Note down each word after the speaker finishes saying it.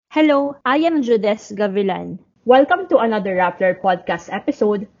Hello, I am Judes Gavilan. Welcome to another Rappler podcast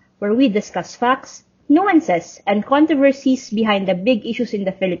episode where we discuss facts, nuances, and controversies behind the big issues in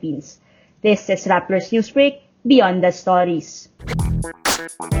the Philippines. This is Rappler's Newsbreak, Beyond the Stories.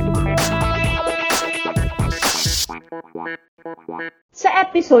 Sa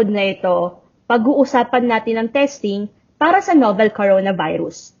episode na ito, pag-uusapan natin ang testing para sa novel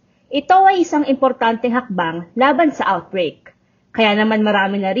coronavirus. Ito ay isang importanteng hakbang laban sa outbreak. Kaya naman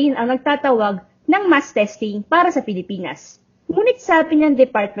marami na rin ang nagtatawag ng mass testing para sa Pilipinas. Ngunit sabi ng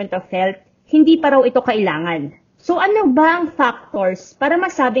Department of Health, hindi pa raw ito kailangan. So ano ba ang factors para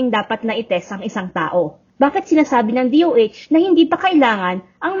masabing dapat na itest ang isang tao? Bakit sinasabi ng DOH na hindi pa kailangan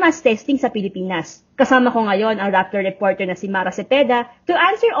ang mass testing sa Pilipinas? Kasama ko ngayon ang Rappler reporter na si Mara Cepeda to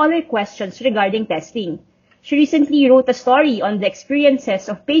answer all your questions regarding testing. She recently wrote a story on the experiences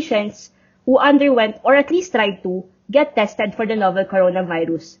of patients who underwent or at least tried to get tested for the novel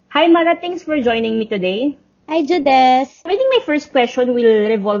coronavirus. Hi Mara, thanks for joining me today. Hi Judes! I think my first question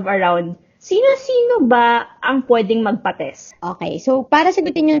will revolve around, sino-sino ba ang pwedeng magpa-test? Okay, so para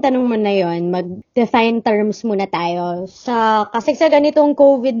sagutin yung tanong mo na yon, mag-define terms muna tayo. Kasi sa ganitong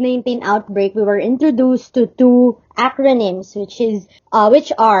COVID-19 outbreak, we were introduced to two acronyms, which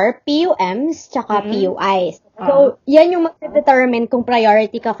are PUMs tsaka PUIs. So, yan yung mag-determine kung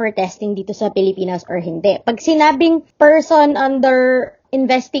priority ka for testing dito sa Pilipinas or hindi. Pag sinabing person under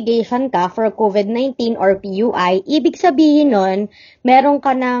investigation ka for COVID-19 or PUI, ibig sabihin nun, meron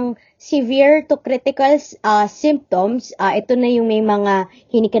ka ng severe to critical symptoms. Ito na yung may mga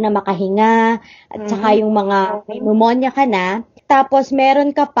hindi ka na makahinga, at saka yung mga may pneumonia ka na. Tapos,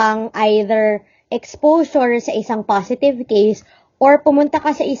 meron ka pang either exposure sa isang positive case or pumunta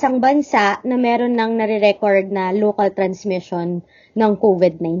ka sa isang bansa na meron ng nare-record na local transmission ng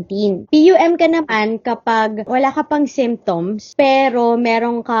COVID-19. PUM ka naman kapag wala ka pang symptoms pero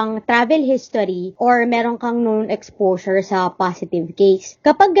meron kang travel history or meron kang known exposure sa positive case.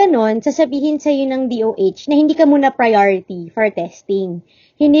 Kapag ganon, sasabihin sa'yo ng DOH na hindi ka muna priority for testing.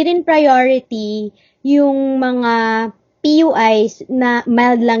 Hindi rin priority yung mga PUIs na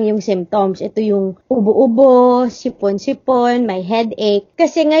mild lang yung symptoms. Ito yung ubo-ubo, sipon-sipon, may headache.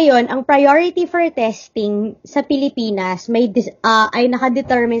 Kasi ngayon, ang priority for testing sa Pilipinas ay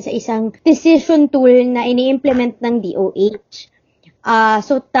nakadetermine sa isang decision tool na ini-implement ng DOH.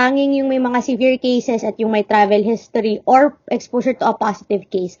 So, tanging yung may mga severe cases at yung may travel history or exposure to a positive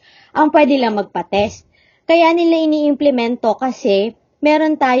case, ang pwede lang magpa-test. Kaya nila ini-implemento kasi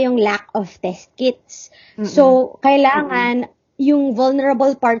meron tayong lack of test kits. So, kailangan yung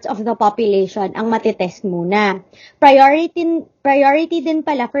vulnerable parts of the population ang matitest muna. Priority din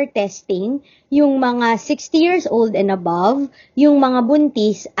pala for testing yung mga 60 years old and above, yung mga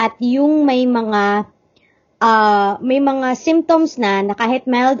buntis, at yung may mga symptoms na kahit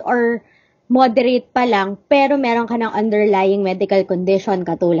mild or moderate pa lang, pero meron ka ng underlying medical condition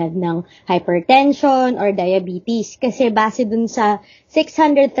katulad ng hypertension or diabetes. Kasi base dun sa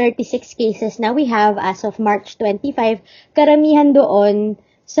 636 cases na we have as of March 25, karamihan doon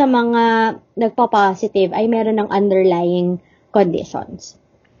sa mga nagpa-positive ay meron ng underlying conditions.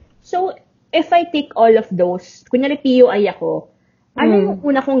 So, if I take all of those, kunyari PUI ako, ano yung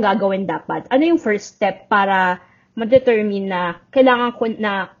una kong gagawin dapat? Ano yung first step para ma-determine na kailangan ko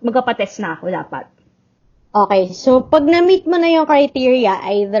na magpapatest na ako dapat? Okay, so pag na-meet mo na yung criteria,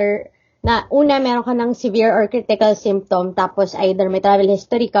 either na una meron ka ng severe or critical symptom, tapos either may travel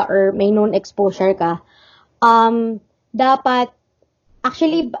history ka or may known exposure ka,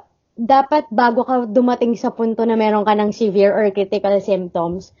 dapat bago ka dumating sa punto na meron ka ng severe or critical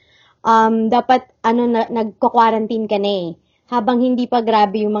symptoms, dapat nagko-quarantine ka na eh. Habang hindi pa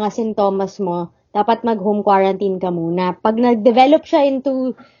grabe yung mga sintomas mo, dapat mag-home quarantine ka muna. Pag nag-develop siya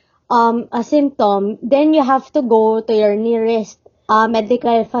into a symptom, then you have to go to your nearest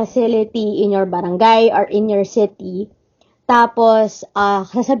medical facility in your barangay or in your city. Tapos,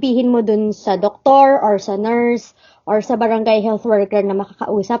 sasabihin mo dun sa doktor or sa nurse or sa barangay health worker na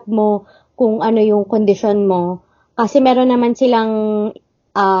makakausap mo kung ano yung condition mo. Kasi meron naman silang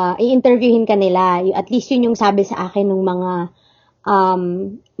i-interviewin ka nila. At least yun yung sabi sa akin ng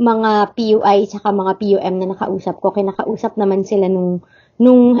mga PUI tsaka mga PUM na nakausap ko. Kinakausap naman sila nung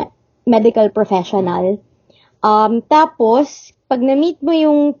medical professional. Tapos, pag na-meet mo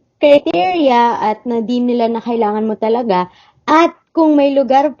yung criteria at na-deem nila na kailangan mo talaga, at kung may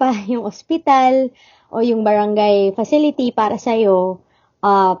lugar pa yung ospital o yung barangay facility para sa'yo,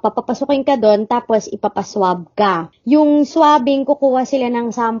 papapasukin ka doon, tapos ipapaswab ka. Yung swabbing, kukuha sila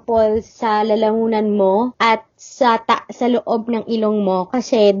ng sample sa lalamunan mo at sa loob ng ilong mo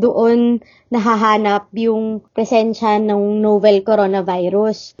kasi doon nahahanap yung presensya ng novel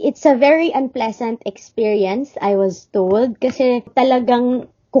coronavirus. It's a very unpleasant experience, I was told, kasi talagang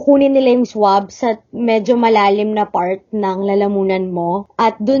kukunin nila yung swab sa medyo malalim na part ng lalamunan mo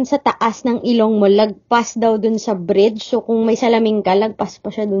at dun sa taas ng ilong mo, lagpas daw dun sa bridge. So, kung may salamin ka, lagpas pa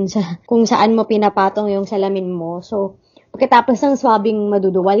siya dun sa kung saan mo pinapatong yung salamin mo. So, pagkatapos ng swabbing,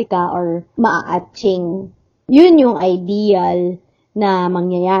 maduduwal ka or maa-atching. Yun yung ideal na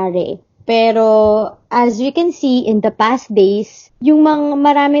mangyayari. Pero, as we can see, in the past days, yung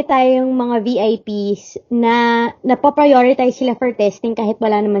marami tayong mga VIPs na napaprioritize sila for testing kahit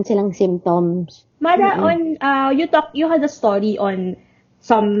wala naman silang symptoms. Mara, you had a story on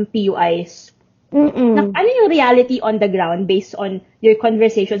some PUIs. Ano yung reality on the ground based on your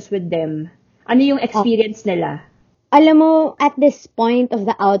conversations with them? Ano yung experience nila? Alam mo, at this point of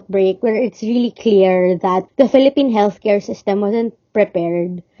the outbreak where it's really clear that the Philippine healthcare system wasn't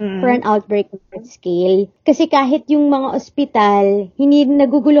prepared for an outbreak of that scale. Kasi kahit yung mga ospital, hindi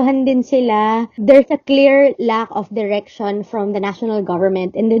naguguluhan din sila. There's a clear lack of direction from the national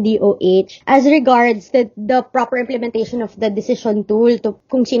government and the DOH as regards the proper implementation of the decision tool to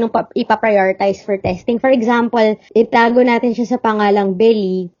kung sinong ipaprioritize for testing. For example, itago natin siya sa pangalang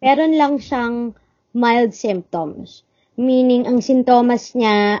Belly. Meron lang siyang mild symptoms. Meaning, ang sintomas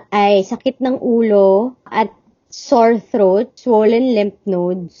niya ay sakit ng ulo at sore throat, swollen lymph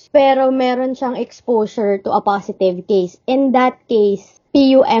nodes, pero meron siyang exposure to a positive case. In that case,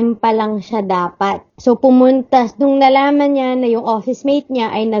 PUM pa lang siya dapat. So, nung nalaman niya na yung office mate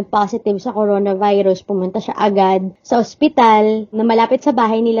niya ay nag-positive sa coronavirus, pumunta siya agad sa ospital na malapit sa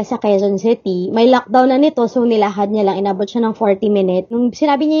bahay nila sa Quezon City. May lockdown na nito, so nilakad niya lang, inabot siya ng 40 minutes. Nung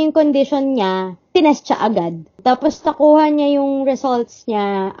sinabi niya yung condition niya, tinest siya agad. Tapos nakuha niya yung results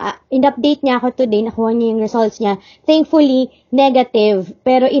niya. In-update niya ako today, nakuha niya yung results niya. Thankfully, negative,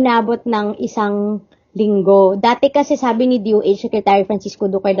 pero inabot ng isang linggo. Dati kasi sabi ni DOH Secretary Francisco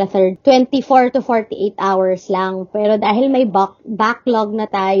Duque III, 24 to 48 hours lang. Pero dahil may backlog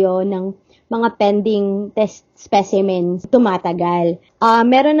na tayo ng mga pending test specimens, tumatagal.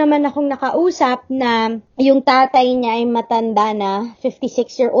 Meron naman akong nakausap na yung tatay niya ay matanda na,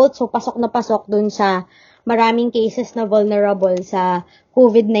 56-year-old, so pasok na pasok dun sa maraming cases na vulnerable sa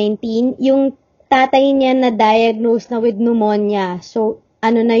COVID-19. Yung tatay niya na diagnosed na with pneumonia, so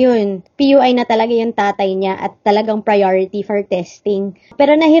ano na yun, PUI na talaga yung tatay niya at talagang priority for testing.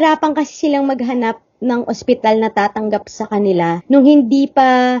 Pero nahirapan kasi silang maghanap ng ospital na tatanggap sa kanila nung hindi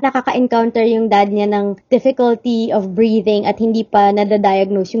pa nakaka-encounter yung dad niya ng difficulty of breathing at hindi pa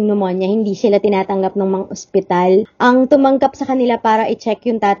nadadiagnose yung pneumonia, hindi sila tinatanggap ng mga ospital. Ang tumangkap sa kanila para i-check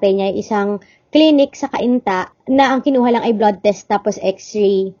yung tatay niya ay isang clinic sa Cainta na ang kinuha lang ay blood test tapos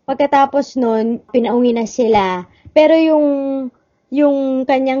x-ray. Pagkatapos nun, pinauwi na sila. Pero yung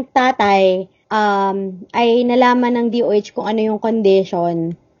kanyang tatay ay nalaman ng DOH kung ano yung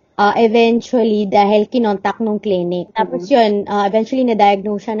condition eventually dahil kinontak nung clinic. Tapos yun, eventually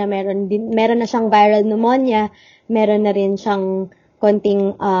na-diagnose siya na meron na siyang viral pneumonia, meron na rin siyang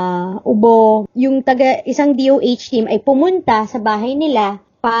konting ubo. Yung isang DOH team ay pumunta sa bahay nila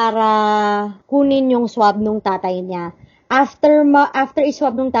para kunin yung swab nung tatay niya. After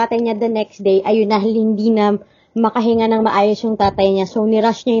i-swab nung tatay niya the next day, ayun na, hindi na makahinga ng maayos yung tatay niya. So,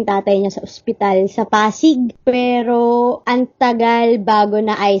 nirush niya yung tatay niya sa ospital sa Pasig. Pero, ang tagal bago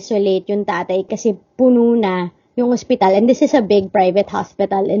na-isolate yung tatay kasi puno na yung ospital. And this is a big private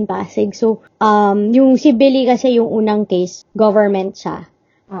hospital in Pasig. So, yung si Billy kasi yung unang case, government siya.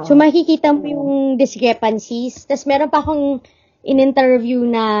 So, makikita mo yung discrepancies. Tapos, meron pa akong in-interview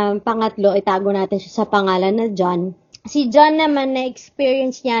na pangatlo, itago natin siya sa pangalan na John. Si John naman,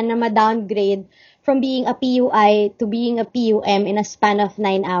 na-experience niya na ma-downgrade from being a PUI to being a PUM in a span of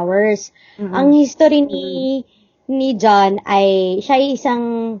 9 hours. Ang history ni John ay siya ay isang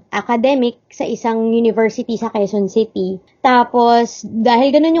academic sa isang university sa Quezon City. Tapos, dahil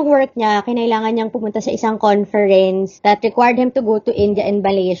ganun yung work niya, kinailangan niyang pumunta sa isang conference that required him to go to India and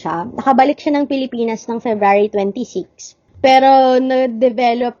Malaysia. Nakabalik siya ng Pilipinas ng February 26. Pero,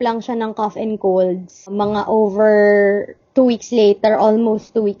 na-develop lang siya ng cough and colds. Mga over 2 weeks later,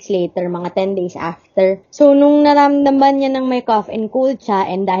 almost 2 weeks later, mga 10 days after. So, nung naramdaman niya ng may cough and cold siya,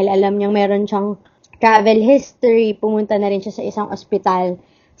 and dahil alam niyang meron siyang travel history, pumunta na rin siya sa isang ospital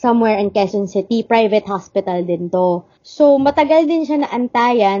somewhere in Quezon City, private hospital din to. So, matagal din siya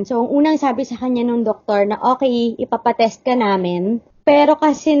naantayan. So, ang unang sabi sa kanya ng doktor na, okay, ipapatest ka namin. Pero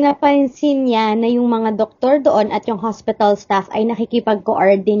kasi napansin niya na yung mga doktor doon at yung hospital staff ay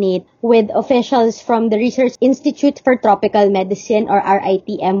nakikipag-coordinate with officials from the Research Institute for Tropical Medicine or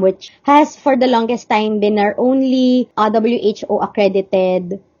RITM, which has for the longest time been our only WHO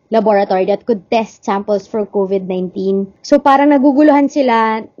accredited laboratory that could test samples for COVID-19. So parang naguguluhan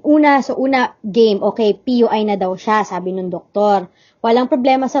sila. Una, game, okay, PUI na daw siya, sabi ng doktor. Walang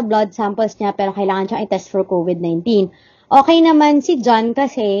problema sa blood samples niya pero kailangan siyang i-test for COVID-19. Okay naman si John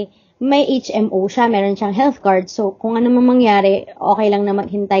kasi may HMO siya, meron siyang health card. So, kung ano man mangyari, okay lang na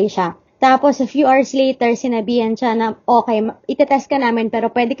maghintay siya. Tapos, a few hours later, sinabihan siya na, okay, itetest ka namin, pero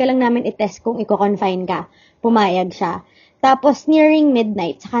pwede ka lang namin itest kung i-confine ka. Pumayag siya. Tapos, nearing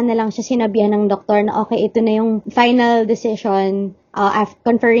midnight, saka na lang siya sinabihan ng doktor na, okay, ito na yung final decision after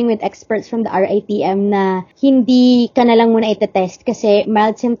conferring with experts from the RITM na hindi ka na lang muna itetest kasi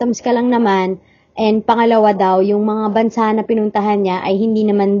mild symptoms ka lang naman. And pangalawa daw, yung mga bansa na pinuntahan niya ay hindi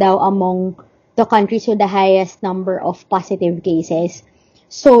naman daw among the countries with the highest number of positive cases.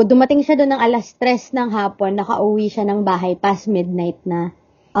 So, dumating siya doon ng 3:00 ng hapon, nakauwi siya ng bahay past midnight na.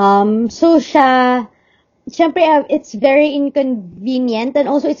 Siyempre, it's very inconvenient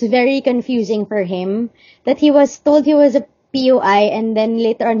and also it's very confusing for him that he was told he was a PUI and then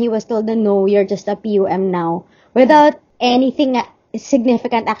later on he was told na no, you're just a PUM now without anything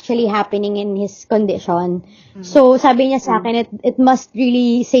significant actually happening in his condition. So, sabi niya sa akin, it must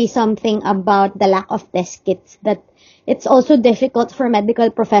really say something about the lack of test kits, that it's also difficult for medical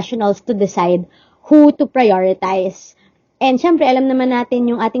professionals to decide who to prioritize. And syempre, alam naman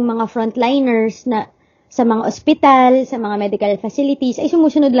natin yung ating mga frontliners na sa mga ospital, sa mga medical facilities, ay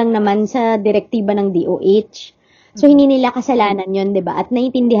sumusunod lang naman sa direktiba ng DOH. So, hindi nila kasalanan yun, di ba? At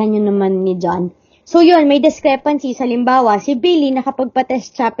naiintindihan yun naman ni John. So yun, may discrepancy. Sa limbawa, si Billy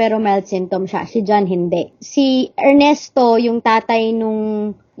nakapagpa-test siya pero mild symptom siya. Si John hindi. Si Ernesto, yung tatay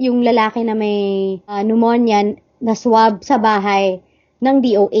yung lalaki na may pneumonia, na swab sa bahay ng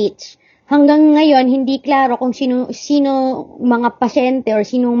DOH. Hanggang ngayon, hindi klaro kung sino mga pasyente or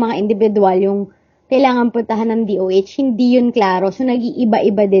sino mga individual yung kailangan puntahan ng DOH. Hindi yun klaro. So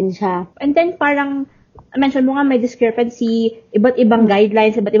nag-iiba-iba din siya. And then parang mention mo nga may discrepancy, iba't ibang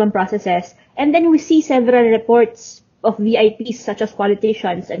guidelines, iba't ibang processes. And then we see several reports of VIPs such as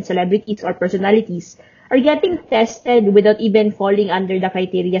politicians and celebrities or personalities are getting tested without even falling under the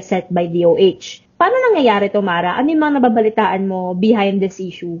criteria set by DOH. Paano nangyayari to, Mara? Ano yung mga nababalitaan mo behind this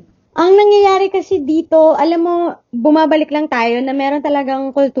issue? Ang nangyayari kasi dito, alam mo, bumabalik lang tayo na meron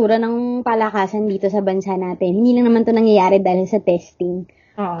talagang kultura ng palakasan dito sa bansa natin. Hindi lang naman to nangyayari dahil sa testing.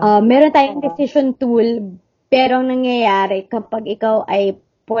 Meron tayong decision tool, pero ang nangyayari kapag ikaw ay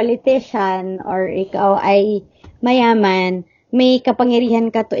politician or ikaw ay mayaman, may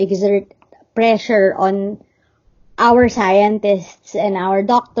kapangyarihan ka to exert pressure on our scientists and our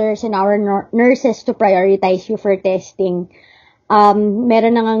doctors and our nurses to prioritize you for testing.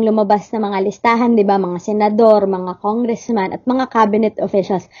 Meron na ngang lumabas na mga listahan, di ba? Mga senador, mga congressman, at mga cabinet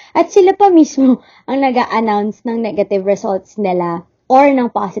officials. At sila pa mismo ang nag-a-announce ng negative results nila or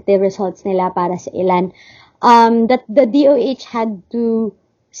ng positive results nila para sa ilan. That the DOH had to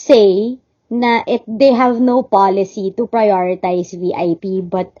say na they have no policy to prioritize VIP.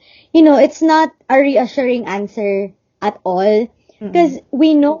 But, it's not a reassuring answer at all. Because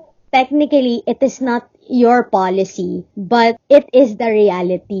we know technically it is not your policy, but it is the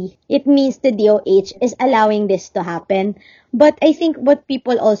reality. It means the DOH is allowing this to happen. But I think what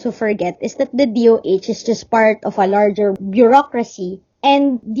people also forget is that the DOH is just part of a larger bureaucracy.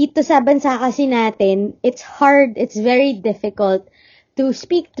 And dito sa bansa kasi natin, it's very difficult to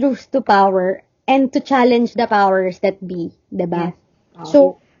speak truth to power and to challenge the powers that be, diba? Yes.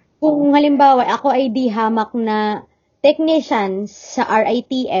 So, kung halimbawa ako ay di hamak na technician sa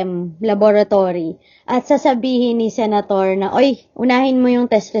RITM laboratory at sasabihin ni Senator na, oy, unahin mo yung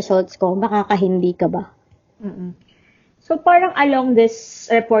test results ko, makakahindi ka ba? So, parang along this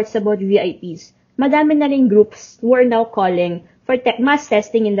reports about VIPs, madami na rin groups who are now calling for mass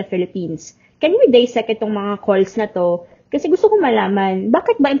testing in the Philippines. Can we dissect itong mga calls na to? Kasi gusto ko malaman,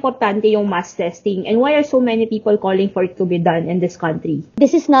 bakit ba importante yung mass testing and why are so many people calling for it to be done in this country?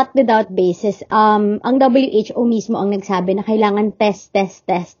 This is not without basis. Ang WHO mismo ang nagsabi na kailangan test as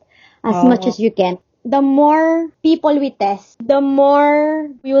much as you can. The more people we test, the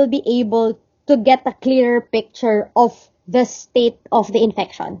more we will be able to get a clearer picture of the state of the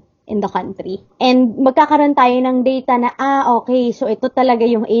infection in the country. And magkakaroon tayo ng data na, okay, so ito talaga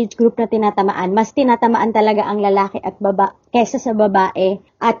yung age group na tinatamaan. Mas tinatamaan talaga ang lalaki at kaysa sa babae.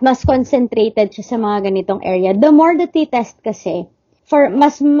 At mas concentrated siya sa mga ganitong area. The more that we test kasi,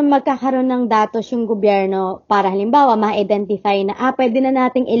 magkakaroon ng datos yung gobyerno para halimbawa ma-identify na pwede na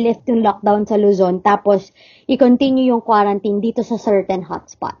nating i-lift yung lockdown sa Luzon tapos i-continue yung quarantine dito sa certain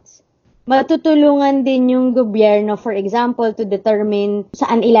hotspots. Matutulungan din yung gobyerno, for example, to determine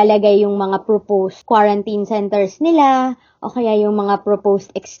saan ilalagay yung mga proposed quarantine centers nila o kaya yung mga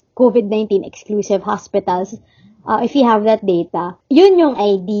proposed COVID-19 exclusive hospitals. If you have that data, yun yung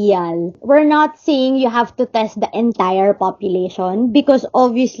ideal. We're not saying you have to test the entire population because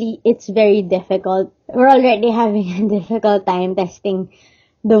obviously it's very difficult. We're already having a difficult time testing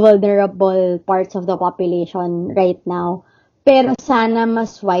the vulnerable parts of the population right now. Pero sana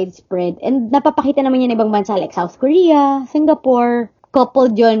mas widespread. And napapakita naman yan ibang bansa like South Korea, Singapore,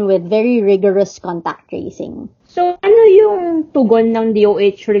 coupled yun with very rigorous contact tracing. So, ano yung tugon ng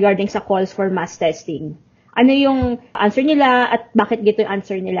DOH regarding sa calls for mass testing? Ano yung answer nila at bakit gito yung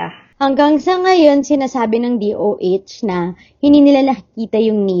answer nila? Hanggang sa ngayon, sinasabi ng DOH na hindi nila nakikita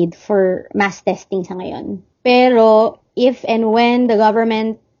yung need for mass testing sa ngayon. Pero if and when the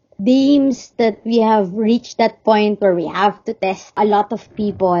government deems that we have reached that point where we have to test a lot of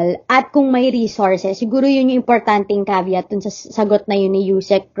people at kung may resources, siguro yun yung importanteng caveat dun sa sagot na yun ni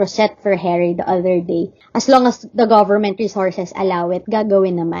Yusek Rosette Ferreri the other day. As long as the government resources allow it,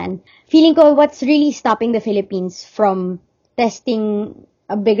 gagawin naman. Feeling ko what's really stopping the Philippines from testing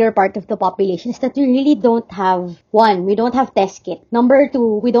a bigger part of the population is that we really don't have, one, we don't have test kit. Number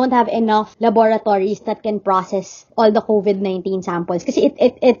two, we don't have enough laboratories that can process all the COVID-19 samples. Kasi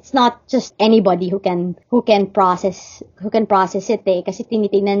it's not just anybody who can process it eh. Kasi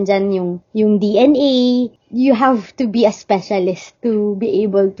tinitingnan dyan yung DNA. You have to be a specialist to be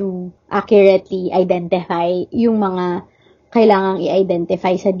able to accurately identify yung mga kailangang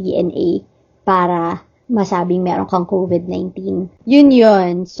i-identify sa DNA para masabing meron kang COVID-19.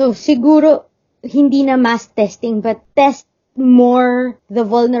 Yun. So, siguro, hindi na mass testing, but test more the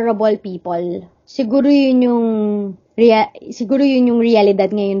vulnerable people. Siguro yun yung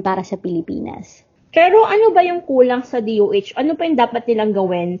realidad ngayon para sa Pilipinas. Pero ano ba yung kulang sa DOH? Ano pa yung dapat nilang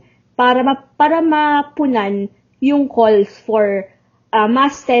gawin para mapunan yung calls for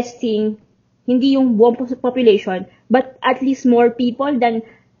mass testing, hindi yung buong population, but at least more people than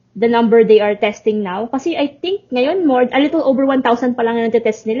the number they are testing now? Kasi I think ngayon a little over 1,000 pa lang na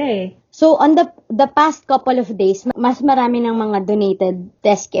natitest nila eh. So on the past couple of days, mas marami ng mga donated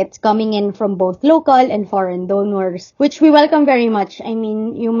test kits coming in from both local and foreign donors, which we welcome very much. I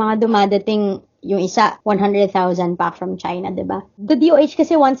mean, yung mga dumadating, yung isa, 100,000 pa from China, diba? The DOH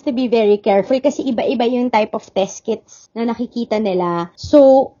kasi wants to be very careful kasi iba-iba yung type of test kits na nakikita nila.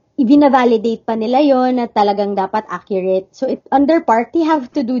 So, i-validate pa nila yon na talagang dapat accurate. So, on their part, they have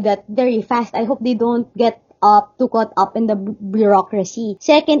to do that very fast. I hope they don't get caught up in the bureaucracy.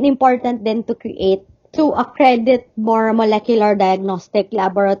 Second, important then to accredit more molecular diagnostic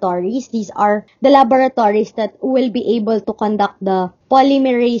laboratories. These are the laboratories that will be able to conduct the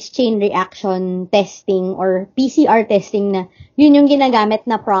polymerase chain reaction testing or PCR testing na yun yung ginagamit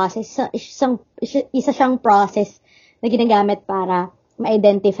na process. Isa siyang process na ginagamit para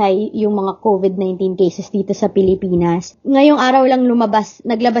ma-identify yung mga COVID-19 cases dito sa Pilipinas. Ngayong araw lang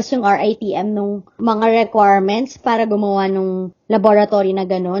naglabas yung RITM nung mga requirements para gumawa nung laboratory na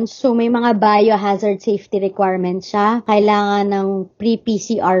ganon. So, may mga biohazard safety requirements siya. Kailangan ng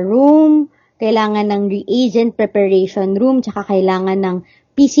pre-PCR room, kailangan ng reagent preparation room, tsaka kailangan ng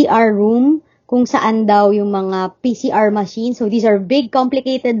PCR room kung saan daw yung mga PCR machines. So, these are big,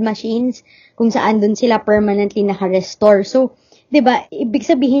 complicated machines kung saan dun sila permanently naka-restore. So, diba, ibig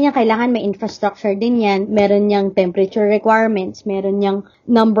sabihin niya kailangan may infrastructure din yan, meron niyang temperature requirements, meron niyang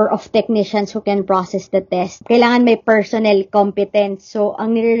number of technicians who can process the test. Kailangan may personnel competence. So,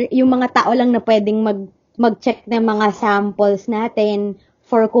 yung mga tao lang na pwedeng mag-check ng mga samples natin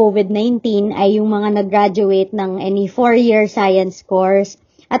for COVID-19 ay yung mga nag-graduate ng any 4-year science course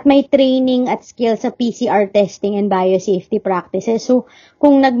at may training at skill sa PCR testing and biosafety practices. So,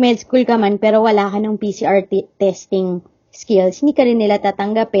 kung nag-med school ka man pero wala ka ng PCR testing skills, hindi ka rin nila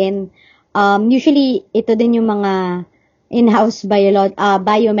tatanggapin. Usually, ito din yung mga in-house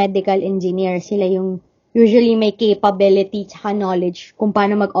biomedical engineers. Sila yung usually may capability tsaka knowledge kung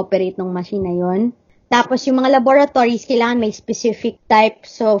paano mag-operate ng machine na yun. Tapos, yung mga laboratories, kailangan may specific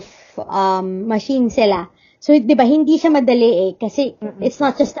types of machine sila. So, di ba, hindi siya madali eh. Kasi it's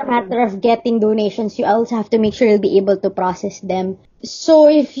not just a matter of getting donations. You also have to make sure you'll be able to process them.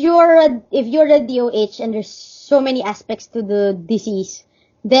 So, if you're a DOH and there's so many aspects to the disease,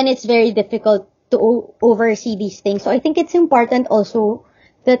 then it's very difficult to oversee these things. So I think it's important also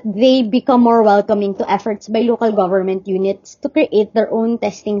that they become more welcoming to efforts by local government units to create their own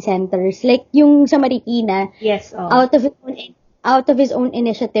testing centers. Like yung sa Marikina, yes, out of its own out of his own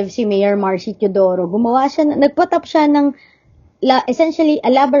initiative, si Mayor Marcy Teodoro, nag-put up siya ng essentially a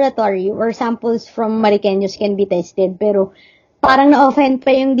laboratory where samples from Mariqueños can be tested. Pero parang na-offend pa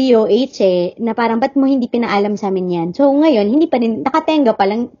yung DOH na parang ba't mo hindi pinaalam sa amin yan? So ngayon, hindi pa rin, nakatenga pa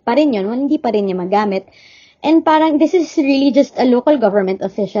rin yun, hindi pa rin niya magamit. And parang this is really just a local government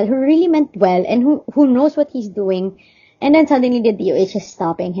official who really meant well and who knows what he's doing. And then suddenly the DOH is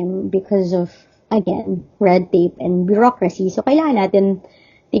stopping him because of, again, red tape and bureaucracy. So kailangan natin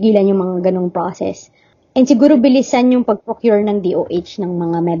tigilan yung mga ganong process. And siguro bilisan yung pag-procure ng DOH ng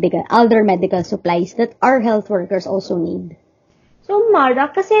mga other medical supplies that our health workers also need. So Mara,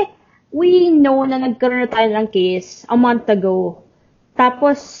 kasi we know na nagkaroon na tayo ng case a month ago.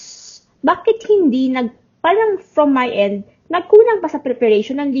 Tapos, bakit hindi parang from my end, nagkulang pa sa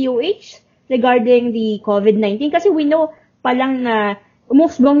preparation ng DOH regarding the COVID-19? Kasi we know palang na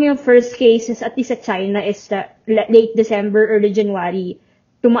umusbong yung first cases at least sa China is late December, early January,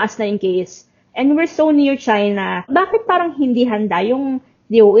 tumaas na yung case. And we're so near China. Bakit parang hindi handa yung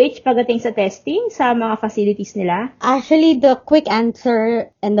DOH pagdating sa testing sa mga facilities nila? Actually, the quick answer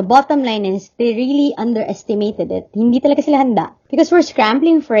and the bottom line is they really underestimated it. Hindi talaga sila handa. Because we're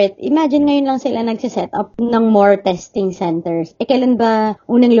scrambling for it. Imagine ngayon lang sila nagsiset up ng more testing centers. Kailan ba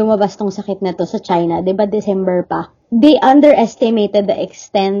unang lumabas tong sakit na to sa China? Diba December pa? They underestimated the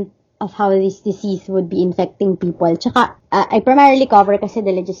extent of how this disease would be infecting people. Tsaka, I primarily cover kasi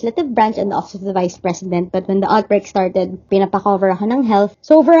the legislative branch and the office of the vice president, but when the outbreak started, pinapakover ako ng health.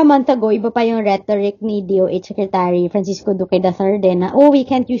 So, over a month ago, iba pa yung rhetoric ni DOH Secretary Francisco Duque III na, we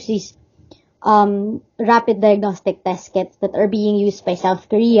can't use these rapid diagnostic test kits that are being used by South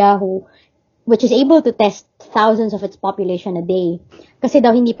Korea, which is able to test thousands of its population a day. Kasi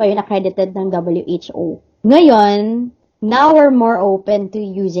daw hindi pa yun accredited ng WHO. Ngayon, now we're more open to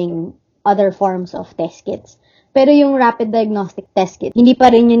using other forms of test kits. Pero yung rapid diagnostic test kit, hindi pa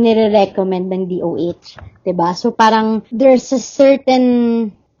rin yung nire-recommend ng DOH. Diba? So parang there's a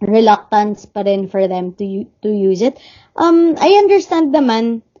certain reluctance pa rin for them to use it. I understand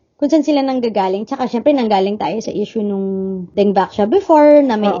naman kung saan sila nanggagaling. Tsaka syempre nanggaling tayo sa issue nung Dengvaxia before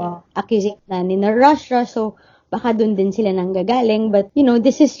na may accusing na ni Russia. So baka dun din sila nanggagaling. But,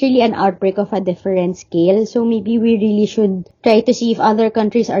 this is really an outbreak of a different scale. So, maybe we really should try to see if other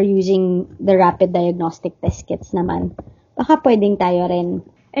countries are using the rapid diagnostic test kits naman. Baka pwedeng tayo rin.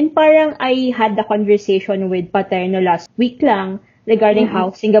 And parang I had a conversation with Paterno last week lang regarding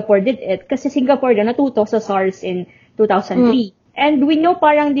how Singapore did it. Kasi Singapore na natuto sa SARS in 2003. And we know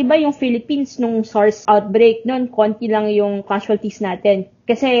parang, di ba, yung Philippines nung SARS outbreak, noon konti lang yung casualties natin.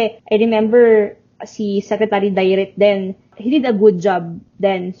 Kasi I remember si Secretary Dairet din, he did a good job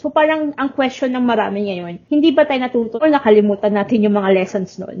then. So parang ang question ng marami ngayon, hindi ba tayo natuto o nakalimutan natin yung mga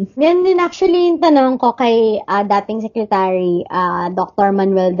lessons noon? Yan din actually yung tanong ko kay dating Secretary Dr.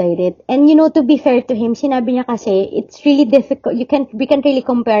 Manuel Dairet. And to be fair to him, sinabi niya kasi it's really difficult. We can't really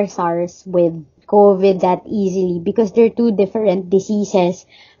compare SARS with COVID that easily because they're two different diseases.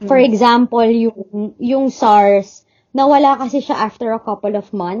 For example, yung SARS, nawala kasi siya after a couple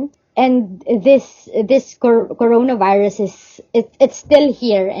of months. And this coronavirus it's still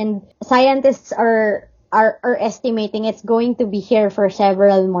here, and scientists are estimating it's going to be here for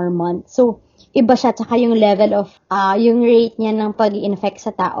several more months. So iba siya, tsaka yung level of yung rate niya ng pag-infect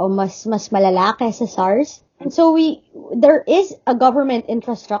sa tao mas malala kaysa SARS. And so there is a government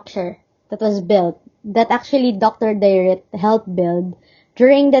infrastructure that was built that actually Dr. Dairet helped build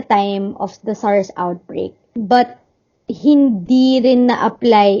during the time of the SARS outbreak. But hindi rin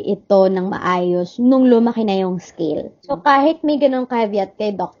na-apply ito ng maayos nung lumaki na yung scale. So, kahit may ganong caveat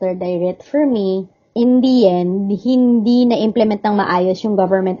kay Dr. Dairet, for me, in the end, hindi na-implement ng maayos yung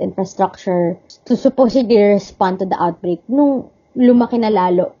government infrastructure to supposedly respond to the outbreak nung lumaki na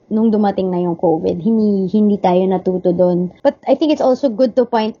lalo nung dumating na yung COVID. Hindi tayo natuto doon. But I think it's also good to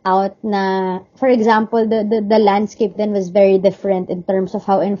point out na, for example, the landscape then was very different in terms of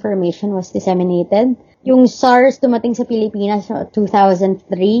how information was disseminated. Yung SARS dumating sa Pilipinas 2003,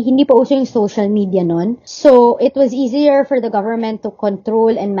 hindi pa uso yung social media nun. So, it was easier for the government to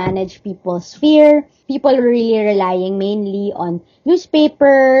control and manage people's fear. People were really relying mainly on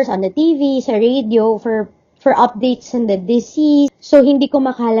newspapers, on the TV, sa radio, for updates on the disease. So, hindi ko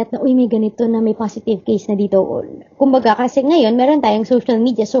makalat na, may ganito na, may positive case na dito. Kumbaga, kasi ngayon, meron tayong social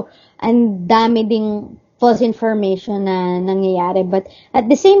media. So, ang dami ding false information na nangyayari. But, at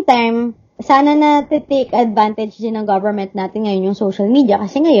the same time, sana na take advantage din ng government natin ngayon yung social media.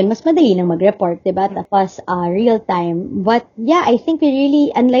 Kasi ngayon, mas madali nang mag-report, diba? Tapos, real time. But, yeah, I think we really,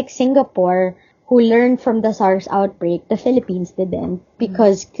 unlike Singapore, who learned from the SARS outbreak, the Philippines didn't.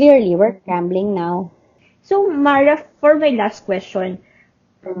 Because, clearly, we're scrambling now. So, Mara, for my last question,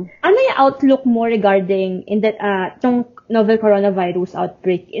 ano yung outlook mo regarding in that tong novel coronavirus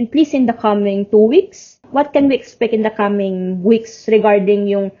outbreak? And please, in the coming 2 weeks, what can we expect in the coming weeks regarding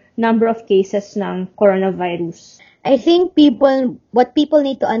yung number of cases ng coronavirus? I think what people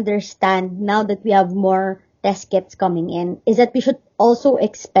need to understand now that we have more test kits coming in is that we should also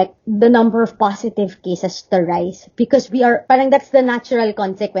expect the number of positive cases to rise because parang that's the natural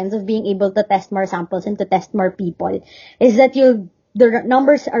consequence of being able to test more samples and to test more people is that the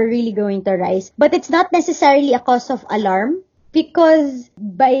numbers are really going to rise. But it's not necessarily a cause of alarm because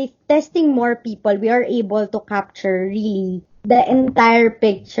by testing more people, we are able to capture really the entire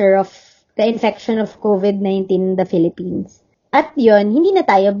picture of the infection of COVID-19 in the Philippines. At yun, hindi na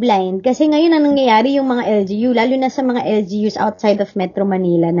tayo blind kasi ngayon ang nangyayari yung mga LGU, lalo na sa mga LGUs outside of Metro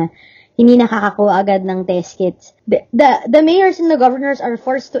Manila na hindi nakakakuha agad ng test kits. The mayors and the governors are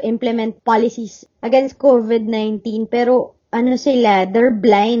forced to implement policies against COVID-19 pero they're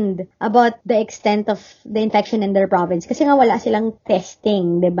blind about the extent of the infection in their province kasi nga wala silang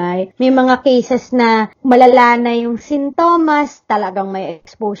testing, 'di ba? May mga cases na malala na yung sintomas, talagang may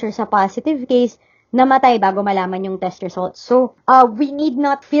exposure sa positive case, namatay bago malaman yung test results. So, we need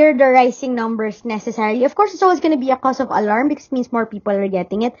not fear the rising numbers necessarily. Of course, it's always going to be a cause of alarm because it means more people are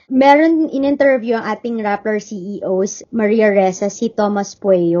getting it. Meron in-interview ang ating Rappler CEOs, Maria Reza, si Thomas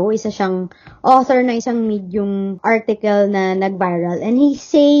Pueyo. Isa siyang author na isang Medium article na nag-viral. And he's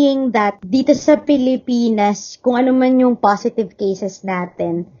saying that dito sa Pilipinas, kung ano man yung positive cases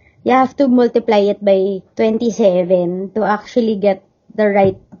natin, you have to multiply it by 27 to actually get the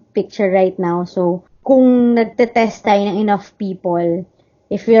right picture right now. So, kung nagtetest tayo ng enough people,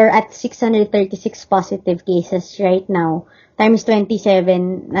 if we're at 636 positive cases right now, times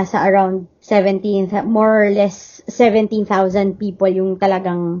 27, nasa around 17, more or less 17,000 people yung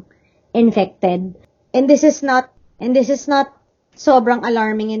talagang infected. And this is not sobrang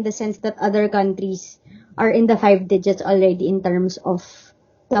alarming in the sense that other countries are in the 5 digits already in terms of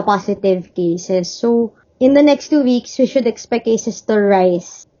the positive cases. So, in the next 2 weeks, we should expect cases to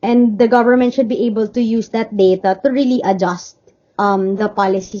rise. And the government should be able to use that data to really adjust the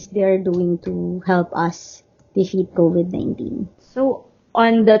policies they're doing to help us defeat COVID-19. So,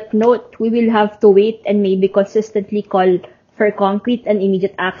 on that note, we will have to wait and maybe consistently call for concrete and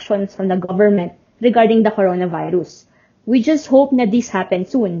immediate actions from the government regarding the coronavirus. We just hope that this happens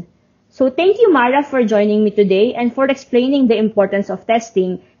soon. So, thank you, Mara, for joining me today and for explaining the importance of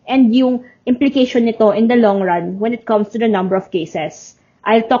testing and yung implication nito in the long run when it comes to the number of cases.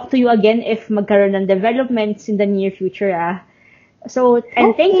 I'll talk to you again if magkaroon ng developments in the near future. So,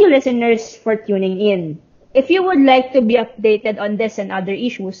 and thank you listeners for tuning in. If you would like to be updated on this and other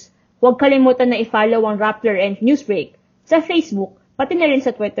issues, huwag kalimutan na i-follow ang Rappler and Newsbreak sa Facebook, pati na rin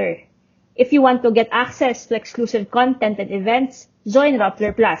sa Twitter. If you want to get access to exclusive content and events, join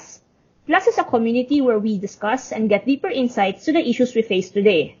Rappler Plus. Plus is a community where we discuss and get deeper insights to the issues we face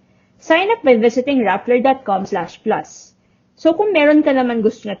today. Sign up by visiting rappler.com/plus. So kung meron ka naman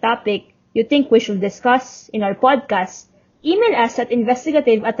gusto na topic you think we should discuss in our podcast, email us at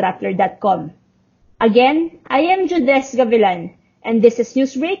investigative@rappler.com. Again, I am Judes Gavilan, and this is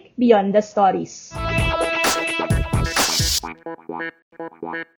Newsbreak Beyond the Stories.